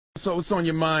So what's on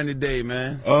your mind today,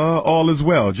 man? All is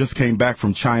well. Just came back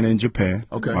from China and Japan.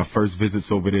 Okay. My first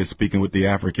visits over there speaking with the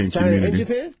African China community. and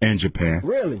Japan? And Japan.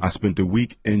 Really? I spent a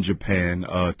week in Japan,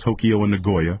 Tokyo and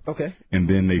Nagoya. Okay. And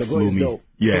then they flew me. Dope.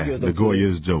 Yeah, Tokyo's dope Nagoya too.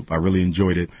 is dope. I really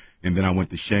enjoyed it. And then I went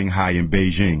to Shanghai and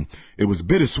Beijing. It was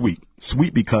bittersweet.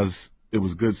 Sweet because it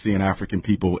was good seeing African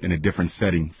people in a different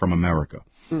setting from America.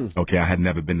 Okay, I had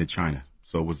never been to China.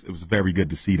 So it was very good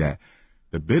to see that.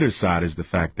 The bitter side is the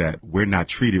fact that we're not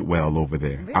treated well over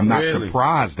there. I'm not Really?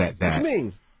 surprised at that. What you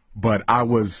mean? But I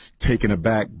was taken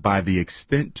aback by the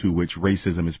extent to which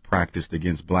racism is practiced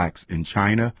against blacks in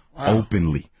China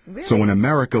openly. Really? So in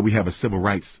America, we have a civil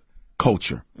rights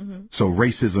culture. So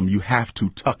racism, you have to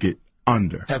tuck it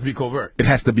under. Have to be covert. It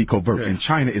has to be covert. Yeah. And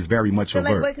China is very much So, like,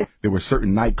 overt. what- There were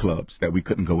certain nightclubs that we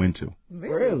couldn't go into.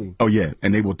 Really? Oh, yeah.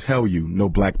 And they will tell you no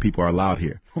black people are allowed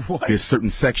here. What? There's certain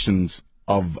sections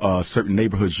of certain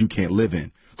neighborhoods you can't live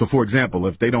in. So, for example,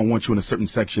 if they don't want you in a certain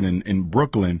section in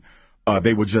Brooklyn,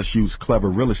 they will just use clever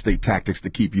real estate tactics to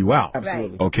keep you out.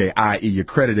 Absolutely. Okay, i.e. your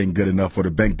credit ain't good enough or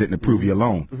the bank didn't approve your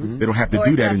loan. They don't have to Or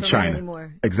do it's that not in for rent China.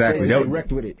 anymore. Exactly. They're They'll-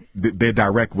 direct with it. They're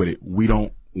direct with it. We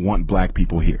don't want black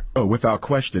people here. Oh, without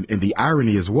question. And the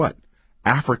irony is what?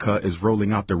 Africa is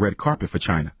rolling out the red carpet for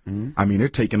China. I mean, they're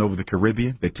taking over the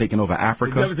Caribbean. They're taking over They've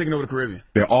Africa. never taken over the Caribbean.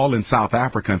 They're all in South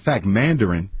Africa. In fact,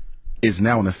 Mandarin is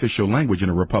now an official language in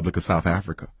the Republic of South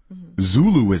Africa.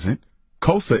 Zulu isn't.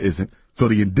 Xhosa isn't. So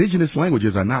the indigenous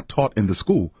languages are not taught in the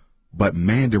school, but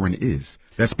Mandarin is.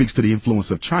 That speaks to the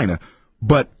influence of China,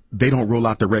 but they don't roll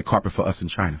out the red carpet for us in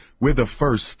China. We're the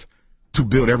first to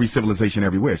build every civilization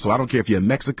everywhere. So I don't care if you're in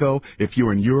Mexico, if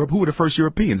you're in Europe. Who were the first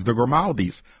Europeans? The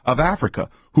Grimaldis of Africa,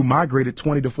 who migrated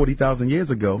 20 to 40,000 years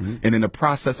ago, and in the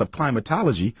process of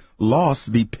climatology,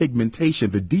 lost the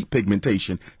pigmentation, the deep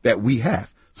pigmentation that we have.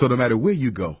 So no matter where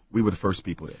you go, we were the first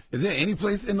people there. Is there any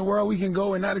place in the world we can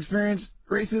go and not experience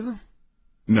racism?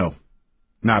 No,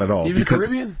 not at all. Even the Because-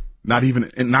 Caribbean? Not even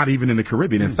in the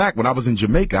Caribbean. In fact, when I was in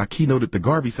Jamaica, I keynoted the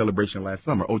Garvey celebration last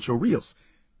summer, Ocho Rios.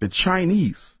 The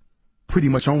Chinese pretty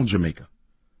much own Jamaica.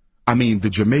 I mean, the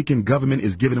Jamaican government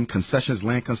is giving them concessions,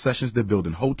 land concessions. They're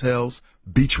building hotels,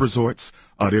 beach resorts.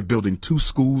 They're building 2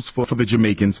 schools for the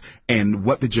Jamaicans. And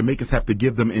what the Jamaicans have to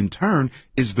give them in turn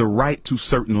is the right to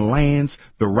certain lands,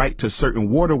 the right to certain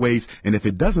waterways. And if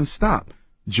it doesn't stop,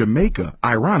 Jamaica,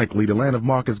 ironically, the land of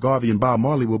Marcus Garvey and Bob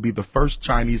Marley, will be the first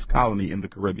Chinese colony in the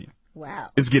Caribbean. Wow.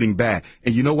 It's getting bad.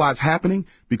 And you know why it's happening?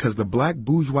 Because the black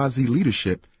bourgeoisie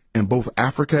leadership in both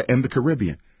Africa and the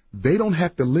Caribbean, they don't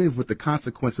have to live with the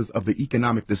consequences of the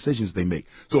economic decisions they make.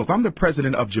 So if I'm the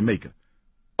president of Jamaica,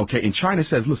 okay, and China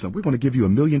says, listen, we're going to give you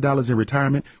 $1 million in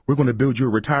retirement. We're going to build you a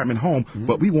retirement home,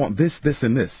 but we want this, this,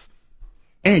 and this.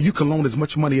 And you can loan as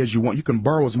much money as you want. You can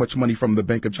borrow as much money from the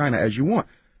Bank of China as you want.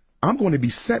 I'm going to be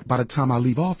set by the time I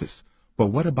leave office. But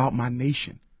what about my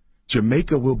nation?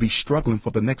 Jamaica will be struggling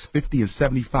for the next 50 and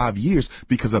 75 years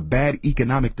because of bad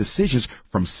economic decisions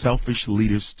from selfish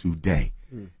leaders today.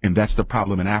 And that's the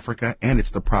problem in Africa, and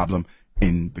it's the problem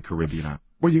in the Caribbean.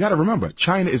 Well, you got to remember,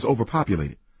 China is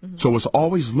overpopulated. So it's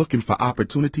always looking for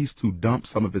opportunities to dump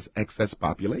some of its excess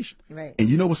population. Right. And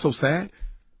you know what's so sad?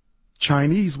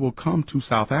 Chinese will come to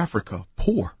South Africa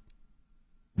poor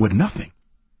with nothing.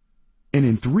 And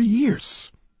in 3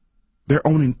 years, they're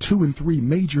owning 2 and 3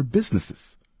 major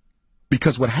businesses.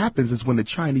 Because what happens is when the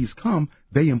Chinese come,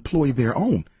 they employ their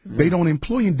own. They don't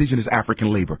employ indigenous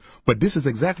African labor. But this is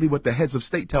exactly what the heads of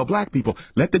state tell black people.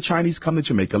 Let the Chinese come to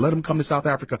Jamaica. Let them come to South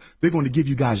Africa. They're going to give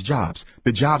you guys jobs.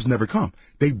 The jobs never come.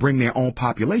 They bring their own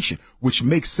population, which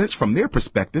makes sense from their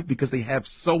perspective because they have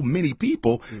so many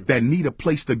people that need a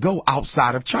place to go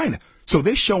outside of China. So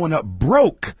they're showing up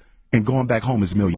broke and going back home as millions.